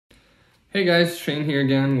Hey guys, Shane here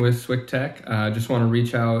again with SWICKtech. Just want to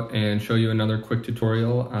reach out and show you another quick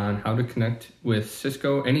tutorial on how to connect with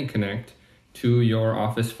Cisco AnyConnect to your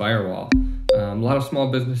office firewall. A lot of small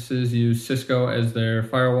businesses use Cisco as their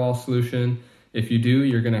firewall solution. If you do,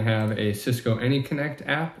 you're going to have a Cisco AnyConnect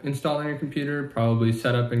app installed on your computer, probably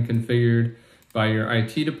set up and configured by your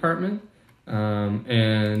IT department.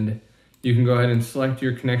 And you can go ahead and select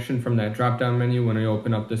your connection from that drop-down menu when you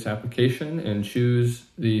open up this application and choose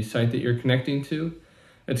the site that you're connecting to.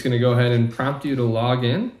 It's going to go ahead and prompt you to log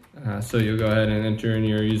in. So you'll go ahead and enter in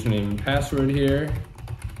your username and password here.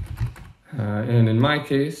 And in my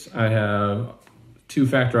case, I have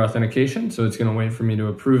two-factor authentication, so it's going to wait for me to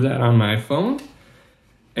approve that on my phone.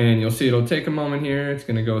 And you'll see it'll take a moment here. It's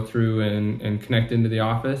going to go through and connect into the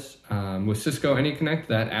office. With Cisco AnyConnect,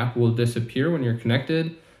 that app will disappear when you're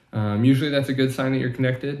connected. Usually that's a good sign that you're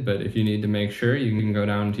connected, but if you need to make sure, you can go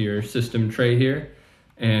down to your system tray here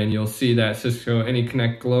and you'll see that Cisco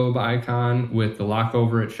AnyConnect globe icon with the lock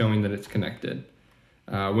over it showing that it's connected.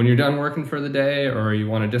 When you're done working for the day or you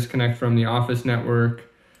want to disconnect from the office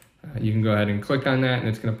network, you can go ahead and click on that and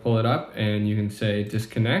it's going to pull it up and you can say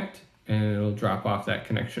disconnect and it'll drop off that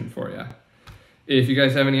connection for you. If you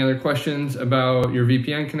guys have any other questions about your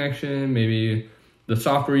VPN connection, maybe the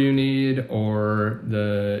software you need or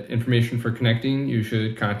the information for connecting, you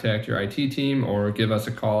should contact your IT team or give us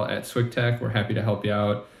a call at SWICKtech. We're happy to help you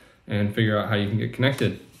out and figure out how you can get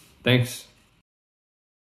connected. Thanks.